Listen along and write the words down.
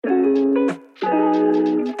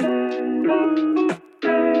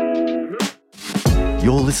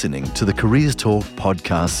You're listening to the Careers Talk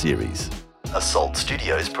podcast series, a Salt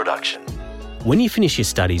Studios production. When you finish your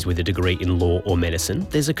studies with a degree in law or medicine,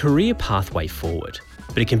 there's a career pathway forward,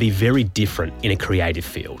 but it can be very different in a creative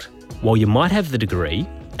field. While you might have the degree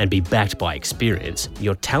and be backed by experience,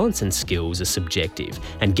 your talents and skills are subjective,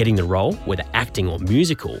 and getting the role, whether acting or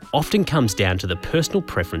musical, often comes down to the personal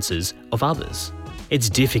preferences of others. It's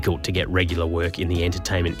difficult to get regular work in the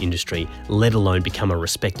entertainment industry, let alone become a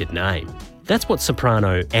respected name. That's what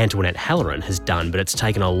soprano Antoinette Halloran has done, but it's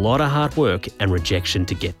taken a lot of hard work and rejection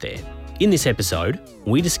to get there. In this episode,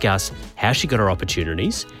 we discuss how she got her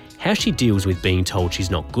opportunities, how she deals with being told she's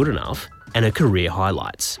not good enough, and her career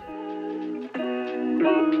highlights.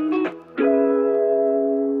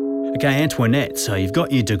 Okay, Antoinette, so you've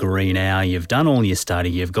got your degree now, you've done all your study,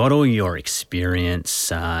 you've got all your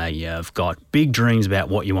experience, you've got big dreams about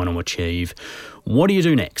what you want to achieve. What do you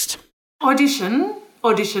do next? Audition.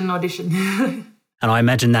 And I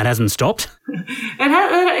imagine that hasn't stopped?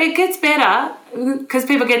 It gets better because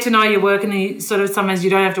people get to know your work, and sometimes you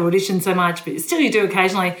don't have to audition so much, but still you do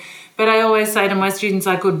occasionally. But I always say to my students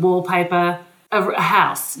I could wallpaper a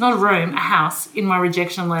house, not a room, a house in my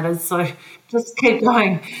rejection letters. So just keep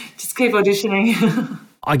going, just keep auditioning.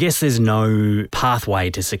 I guess there's no pathway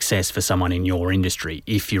to success for someone in your industry.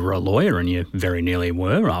 If you're a lawyer, and you very nearly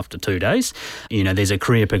were after 2 days, there's a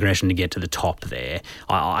career progression to get to the top there.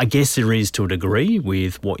 I guess there is to a degree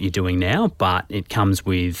with what you're doing now, but it comes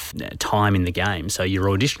with time in the game. So you're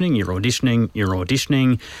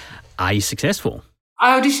auditioning. Are you successful?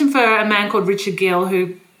 I auditioned for a man called Richard Gill,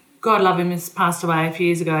 who, God love him, has passed away a few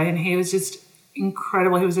years ago, and he was just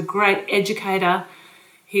incredible. He was a great educator.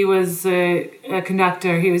 He was a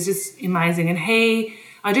conductor. He was just amazing. And I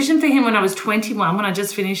auditioned for him when I was 21, when I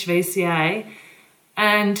just finished VCA.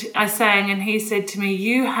 And I sang, and he said to me,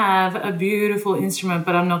 "You have a beautiful instrument,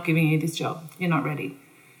 but I'm not giving you this job. You're not ready."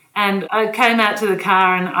 And I came out to the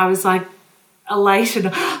car, and I was like elated.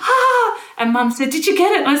 And Mum said, "Did you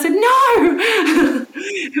get it?" And I said, "No."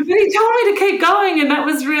 But he told me to keep going, and that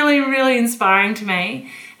was really, really inspiring to me.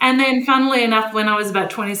 And then, funnily enough, when I was about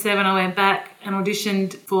 27, I went back and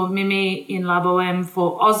auditioned for Mimi in La Boheme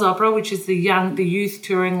for Oz Opera, which is the youth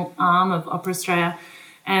touring arm of Opera Australia.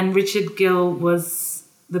 And Richard Gill was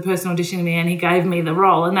the person auditioning me, and he gave me the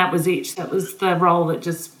role, and that was it. That was the role that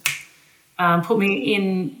just put me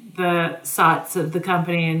in the sights of the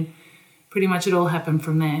company, and pretty much it all happened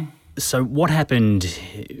from there. So what happened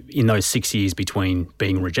in those 6 years between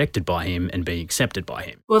being rejected by him and being accepted by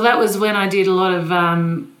him? Well, that was when I did a lot of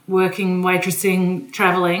working, waitressing,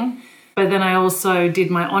 travelling. But then I also did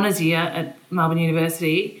my honours year at Melbourne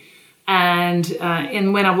University. And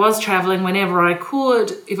when I was travelling, whenever I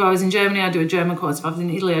could, if I was in Germany, I'd do a German course. If I was in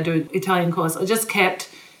Italy, I'd do an Italian course. I just kept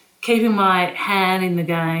keeping my hand in the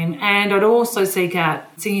game. And I'd also seek out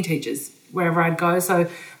singing teachers wherever I'd go. So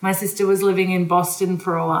my sister was living in Boston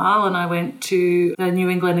for a while, and I went to the New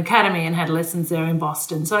England Academy and had lessons there in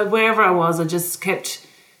Boston. So wherever I was, I just kept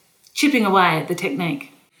chipping away at the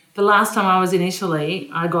technique. The last time I was in Italy,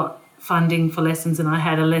 I got funding for lessons, and I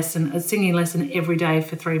had a singing lesson every day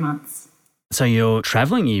for 3 months. So you're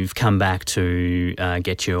travelling, you've come back to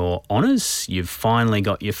get your honours, you've finally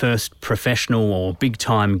got your first professional or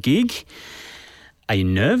big-time gig. Are you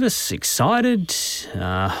nervous, excited?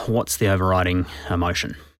 What's the overriding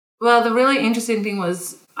emotion? Well, the really interesting thing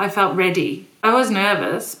was I felt ready. I was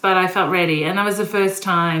nervous, but I felt ready. And that was the first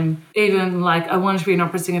time, even I wanted to be an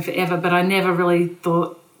opera singer forever, but I never really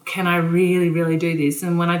thought, can I really, really do this?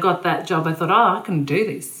 And when I got that job, I thought, I can do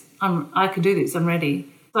this. I can do this. I'm ready.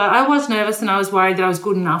 So I was nervous, and I was worried that I was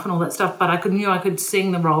good enough and all that stuff, but I knew I could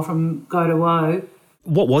sing the role from go to woe.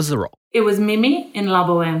 What was the role? It was Mimi in La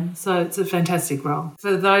Boheme, so it's a fantastic role.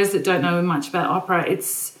 For those that don't know much about opera,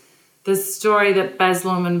 it's the story that Baz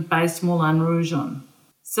Luhrmann based Moulin Rouge on.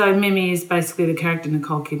 So Mimi is basically the character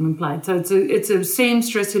Nicole Kidman played. So it's a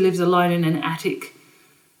seamstress who lives alone in an attic,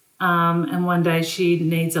 and one day she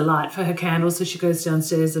needs a light for her candle, so she goes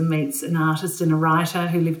downstairs and meets an artist and a writer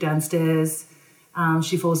who live downstairs.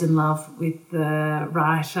 She falls in love with the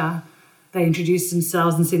writer. They introduce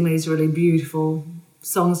themselves and sing these really beautiful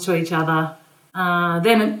songs to each other.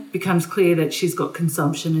 Then it becomes clear that she's got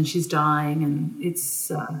consumption and she's dying, and it's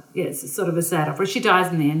sort of a sad opera. She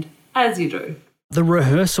dies in the end, as you do. The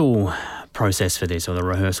rehearsal process for this, or the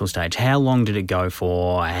rehearsal stage, how long did it go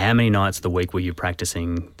for? How many nights of the week were you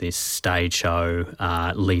practicing this stage show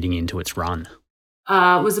leading into its run?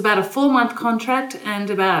 It was about a 4-month contract, and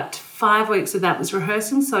about 5 weeks of that was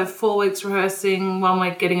rehearsing. So 4 weeks rehearsing, 1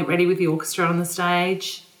 week getting it ready with the orchestra on the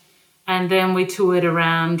stage, And then we toured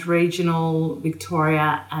around regional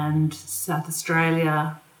Victoria and South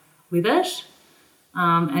Australia with it,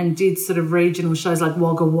 and did sort of regional shows like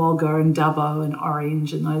Wagga Wagga and Dubbo and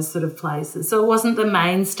Orange and those sort of places. So it wasn't the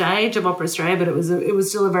main stage of Opera Australia, but it was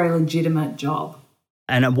still a very legitimate job.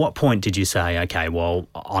 And at what point did you say, okay, well,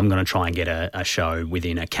 I'm going to try and get a show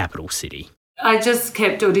within a capital city? I just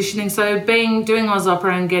kept auditioning. So doing Oz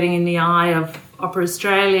Opera and getting in the eye of Opera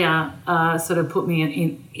Australia sort of put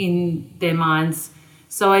me in their minds.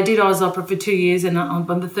 So I did Oz Opera for 2 years, and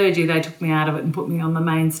on the third year they took me out of it and put me on the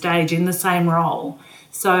main stage in the same role.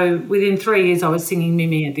 So within 3 years I was singing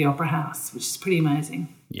Mimi at the Opera House, which is pretty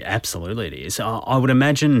amazing. Yeah, absolutely it is. I would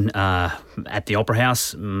imagine at the Opera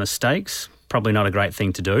House, mistakes, probably not a great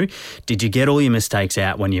thing to do. Did you get all your mistakes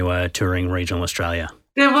out when you were touring regional Australia?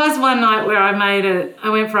 There was one night where I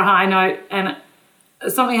went for a high note and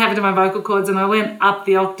something happened to my vocal cords and I went up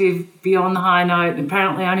the octave beyond the high note, and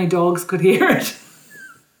apparently only dogs could hear it.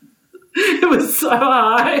 It was so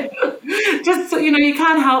high. Just, you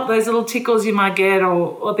can't help those little tickles you might get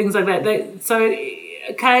or things like that. So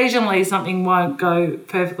occasionally something won't go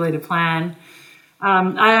perfectly to plan.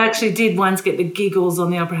 I actually did once get the giggles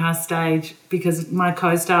on the Opera House stage because my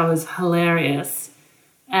co-star was hilarious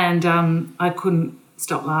and I couldn't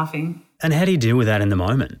stop laughing. And how do you deal with that in the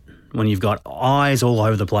moment when you've got eyes all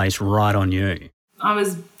over the place right on you? I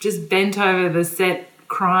was just bent over the set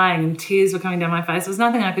crying and tears were coming down my face. There was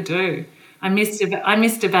nothing I could do. I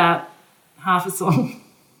missed about half a song.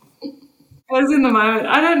 I was in the moment.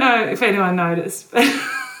 I don't know if anyone noticed, but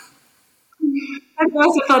I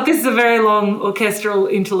also thought this is a very long orchestral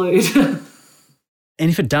interlude. And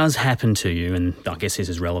if it does happen to you, and I guess this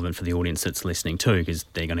is relevant for the audience that's listening too, because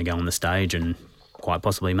they're going to go on the stage and quite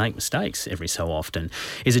possibly make mistakes every so often.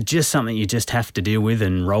 Is it just something you just have to deal with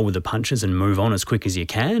and roll with the punches and move on as quick as you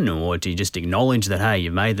can? Or do you just acknowledge that, hey,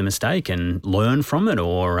 you've made the mistake and learn from it?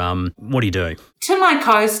 Or what do you do? To my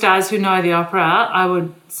co-stars who know the opera, I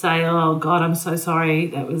would say, oh, God, I'm so sorry.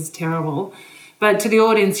 That was terrible. But to the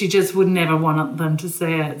audience, you just would never want them to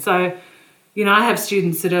see it. So, I have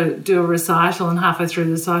students that do a recital and halfway through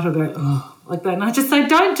the recital go, oh, like that. And I just say,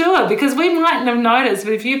 don't do it because we mightn't have noticed.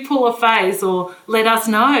 But if you pull a face or let us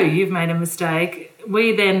know you've made a mistake,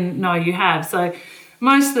 we then know you have. So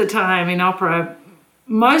most of the time in opera,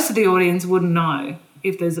 most of the audience wouldn't know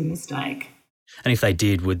if there's a mistake. And if they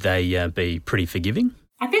did, would they be pretty forgiving?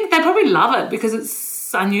 I think they probably love it because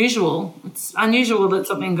it's unusual. It's unusual that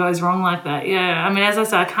something goes wrong like that, yeah. I mean, as I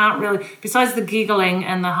say, I can't really, besides the giggling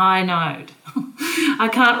and the high note, I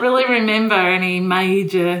can't really remember any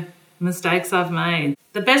major mistakes I've made.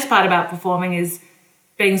 The best part about performing is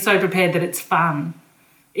being so prepared that it's fun.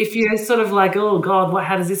 If you're sort of like, oh, God,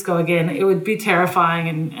 how does this go again? It would be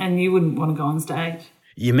terrifying and you wouldn't want to go on stage.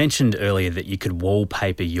 You mentioned earlier that you could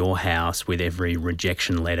wallpaper your house with every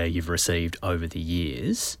rejection letter you've received over the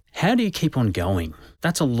years. How do you keep on going?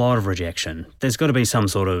 That's a lot of rejection. There's got to be some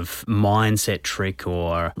sort of mindset trick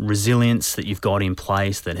or resilience that you've got in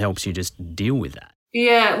place that helps you just deal with that.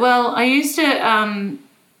 Yeah, well, I used to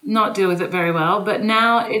not deal with it very well, but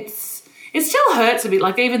now it still hurts a bit.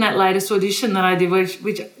 Like even that latest audition that I did, which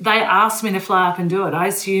they asked me to fly up and do it. I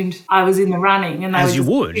assumed I was in the running, and as you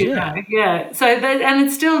would, yeah. Yeah. So and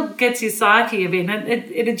it still gets your psyche a bit. And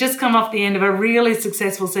it had just come off the end of a really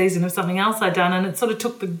successful season of something else I'd done, and it sort of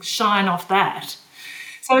took the shine off that.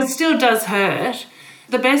 So it still does hurt.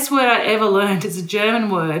 The best word I ever learned is a German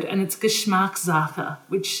word, and it's Geschmackssache,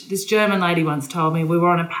 which this German lady once told me. We were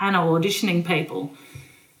on a panel auditioning people.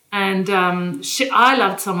 And I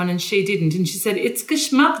loved someone and she didn't. And she said, it's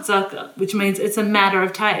Geschmackssache, which means it's a matter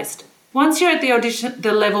of taste. Once you're at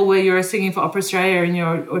the level where you're singing for Opera Australia and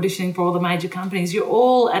you're auditioning for all the major companies, you're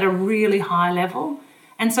all at a really high level.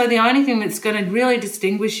 And so the only thing that's going to really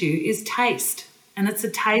distinguish you is taste. And it's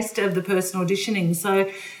a taste of the person auditioning.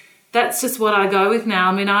 So that's just what I go with now.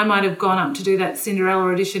 I mean, I might have gone up to do that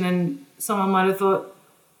Cinderella audition and someone might have thought,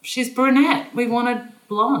 she's brunette. We wanted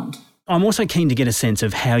blonde. I'm also keen to get a sense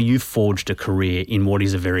of how you forged a career in what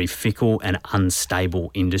is a very fickle and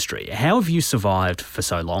unstable industry. How have you survived for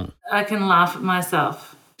so long? I can laugh at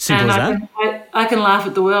myself. Simple as that? I can laugh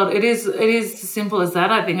at the world. It is as simple as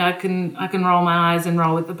that. I think I can roll my eyes and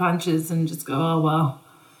roll with the punches and just go, oh, well.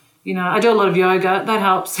 I do a lot of yoga. That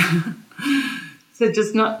helps. So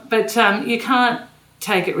just not, but you can't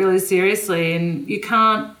take it really seriously and you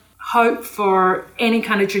can't hope for any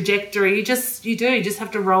kind of trajectory. You just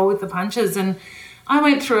have to roll with the punches. And I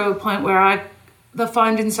went through a point where the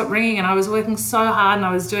phone didn't stop ringing and I was working so hard and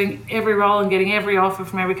I was doing every role and getting every offer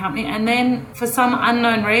from every company. And then for some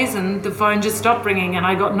unknown reason, the phone just stopped ringing and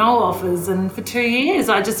I got no offers. And for 2 years,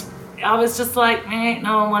 I was just like,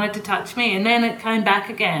 no one wanted to touch me. And then it came back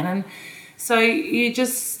again. And so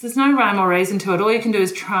there's no rhyme or reason to it. All you can do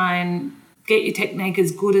is try and get your technique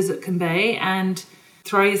as good as it can be and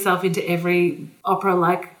throw yourself into every opera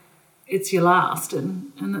like it's your last.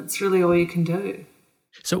 And that's really all you can do.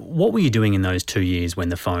 So what were you doing in those 2 years when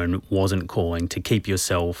the phone wasn't calling to keep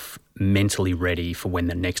yourself mentally ready for when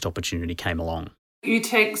the next opportunity came along? You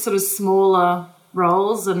take sort of smaller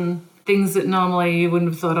roles and things that normally you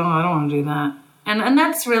wouldn't have thought, I don't want to do that. And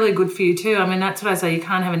that's really good for you too. I mean, that's what I say, you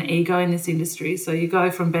can't have an ego in this industry. So you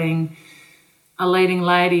go from being a leading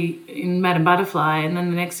lady in Madame Butterfly, and then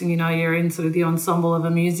the next thing you know, you're in sort of the ensemble of a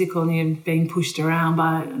musical and you're being pushed around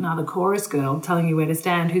by another chorus girl telling you where to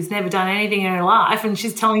stand who's never done anything in her life, and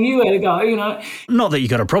she's telling you where to go, you know. Not that you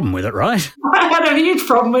got a problem with it, right? I had a huge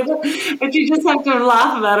problem with it, but you just have to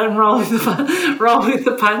laugh about it and roll with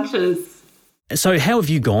the punches. So how have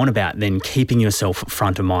you gone about then keeping yourself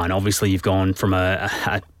front of mind? Obviously, you've gone from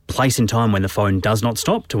a place in time when the phone does not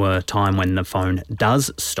stop to a time when the phone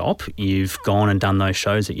does stop. You've gone and done those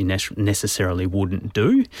shows that you necessarily wouldn't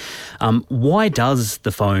do. Why does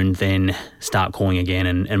the phone then start calling again,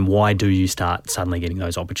 and why do you start suddenly getting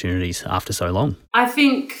those opportunities after so long? I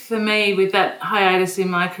think for me with that hiatus in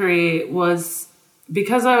my career was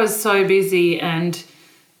because I was so busy and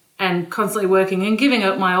constantly working and giving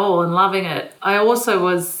it my all and loving it, I also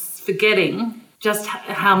was forgetting just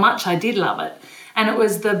how much I did love it. And it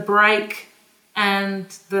was the break and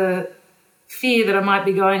the fear that I might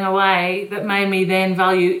be going away that made me then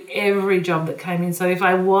value every job that came in. So if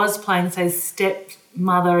I was playing, say,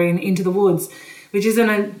 stepmother in Into the Woods, which isn't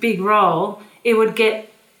a big role, it would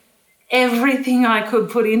get everything I could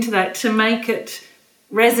put into that to make it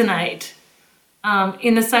resonate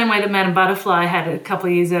in the same way that Madame Butterfly had a couple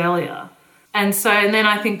of years earlier. And then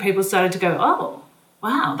I think people started to go, oh,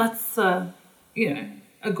 wow, that's, a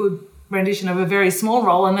good rendition of a very small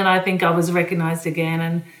role. And then I think I was recognised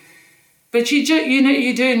again. But you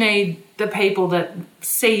do need the people that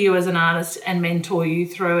see you as an artist and mentor you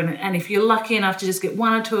through. And if you're lucky enough to just get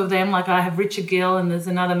one or two of them, like I have Richard Gill and there's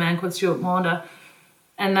another man called Stuart Maunder,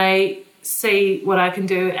 and they see what I can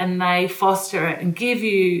do and they foster it and give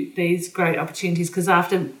you these great opportunities. Because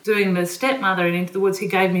after doing the stepmother in Into the Woods, he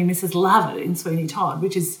gave me Mrs. Lovett in Sweeney Todd,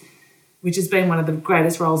 which has been one of the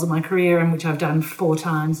greatest roles of my career and which I've done 4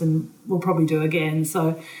 times and will probably do again.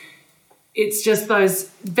 So it's just those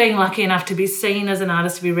being lucky enough to be seen as an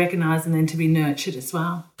artist, to be recognised and then to be nurtured as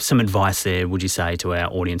well. Some advice there, would you say, to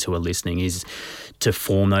our audience who are listening is to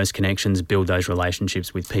form those connections, build those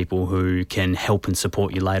relationships with people who can help and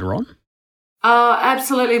support you later on? Oh,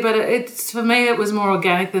 absolutely. But for me, it was more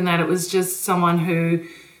organic than that. It was just someone who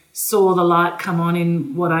saw the light come on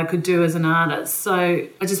in what I could do as an artist. So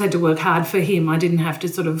I just had to work hard for him. I didn't have to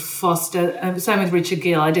sort of foster. Same with Richard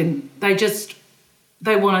Gill.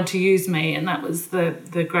 They wanted to use me, and that was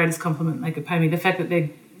the greatest compliment they could pay me. The fact that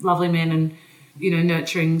they're lovely men and,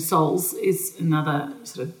 nurturing souls is another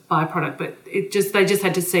sort of byproduct. But they just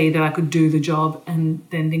had to see that I could do the job and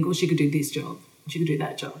then think, well, she could do this job, she could do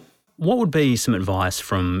that job. What would be some advice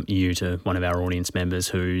from you to one of our audience members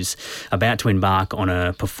who's about to embark on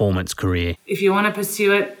a performance career? If you want to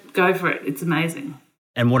pursue it, go for it. It's amazing.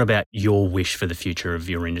 And what about your wish for the future of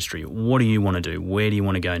your industry? What do you want to do? Where do you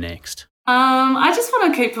want to go next? I just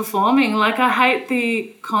want to keep performing. Like, I hate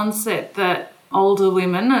the concept that older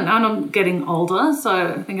women, and I'm getting older,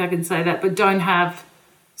 so I think I can say that, but don't have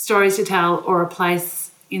stories to tell or a place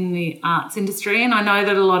in the arts industry. And I know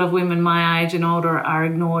that a lot of women my age and older are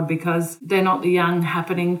ignored because they're not the young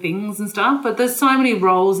happening things and stuff. But there's so many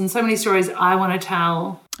roles and so many stories I want to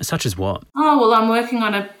tell. Such as what? Oh, well, I'm working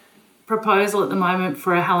on a proposal at the moment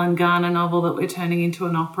for a Helen Garner novel that we're turning into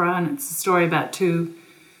an opera, and it's a story about 2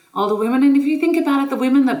 older women. And if you think about it, the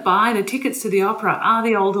women that buy the tickets to the opera are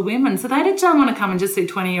the older women. So they don't want to come and just see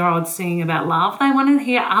 20-year-olds singing about love. They want to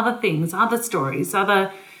hear other things, other stories,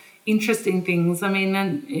 other interesting things. I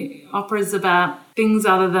mean, opera's about things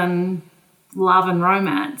other than love and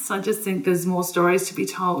romance. I just think there's more stories to be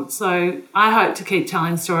told. So I hope to keep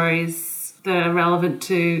telling stories that are relevant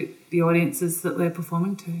to the audiences that we're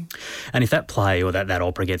performing to. And if that play or that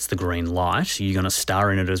opera gets the green light, are you going to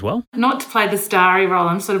star in it as well? Not to play the starry role.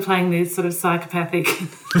 I'm sort of playing this sort of psychopathic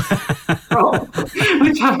role,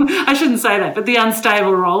 which I shouldn't say that, but the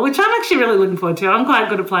unstable role, which I'm actually really looking forward to. I'm quite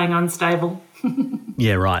good at playing unstable.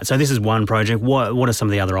 Yeah, right. So this is one project. What are some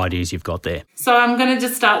of the other ideas you've got there? So I'm going to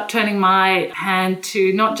just start turning my hand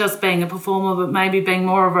to not just being a performer, but maybe being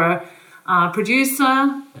more of a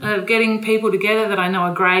producer, getting people together that I know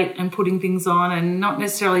are great and putting things on, and not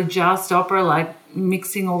necessarily just opera, like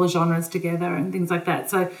mixing all the genres together and things like that.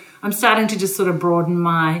 So I'm starting to just sort of broaden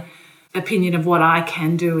my opinion of what I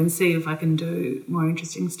can do and see if I can do more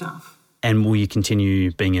interesting stuff. And will you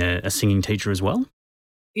continue being a singing teacher as well?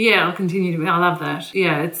 Yeah, I'll continue to. I love that.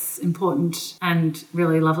 Yeah, it's important and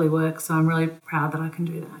really lovely work, so I'm really proud that I can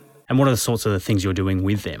do that. And what are the sorts of things you're doing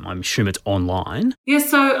with them? I'm sure it's online. Yeah,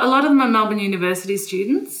 so a lot of them are Melbourne University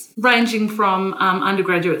students, ranging from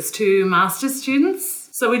undergraduates to master's students.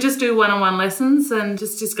 So we just do one-on-one lessons and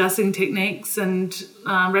just discussing techniques and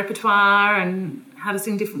repertoire and how to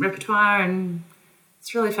sing different repertoire, and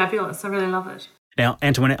it's really fabulous. I really love it. Now,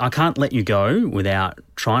 Antoinette, I can't let you go without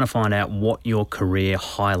trying to find out what your career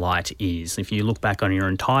highlight is. If you look back on your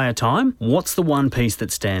entire time, what's the one piece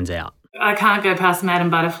that stands out? I can't go past Madam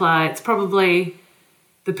Butterfly. It's probably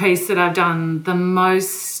the piece that I've done the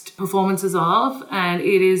most performances of, and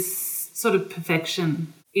it is sort of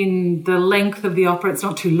perfection. In the length of the opera, it's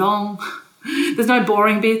not too long. There's no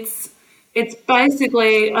boring bits. It's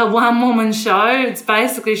basically a one-woman show. It's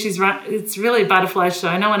really a butterfly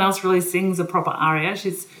show. No one else really sings a proper aria.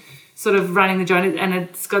 She's sort of running the joint, and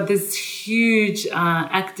it's got this huge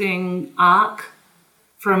acting arc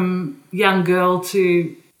from young girl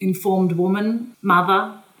to informed woman,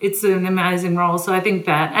 mother. It's an amazing role. So I think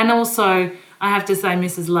that. And also, I have to say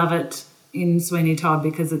Mrs. Lovett in Sweeney Todd,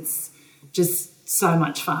 because it's just so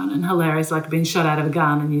much fun and hilarious, like being shot out of a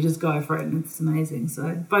gun, and you just go for it, and it's amazing.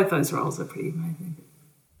 So both those roles are pretty amazing.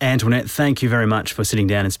 Antoinette, thank you very much for sitting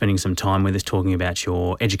down and spending some time with us talking about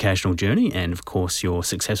your educational journey and, of course, your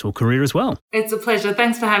successful career as well. It's a pleasure.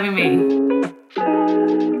 Thanks for having me.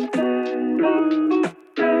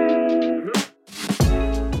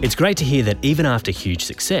 It's great to hear that even after huge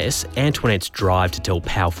success, Antoinette's drive to tell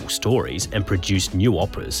powerful stories and produce new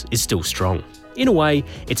operas is still strong. In a way,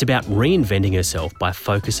 it's about reinventing herself by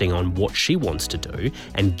focusing on what she wants to do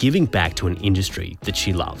and giving back to an industry that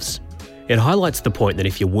she loves. It highlights the point that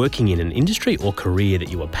if you're working in an industry or career that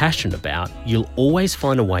you are passionate about, you'll always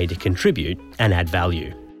find a way to contribute and add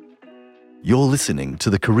value. You're listening to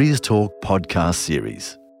the Careers Talk podcast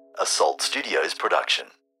series, a Salt Studios production.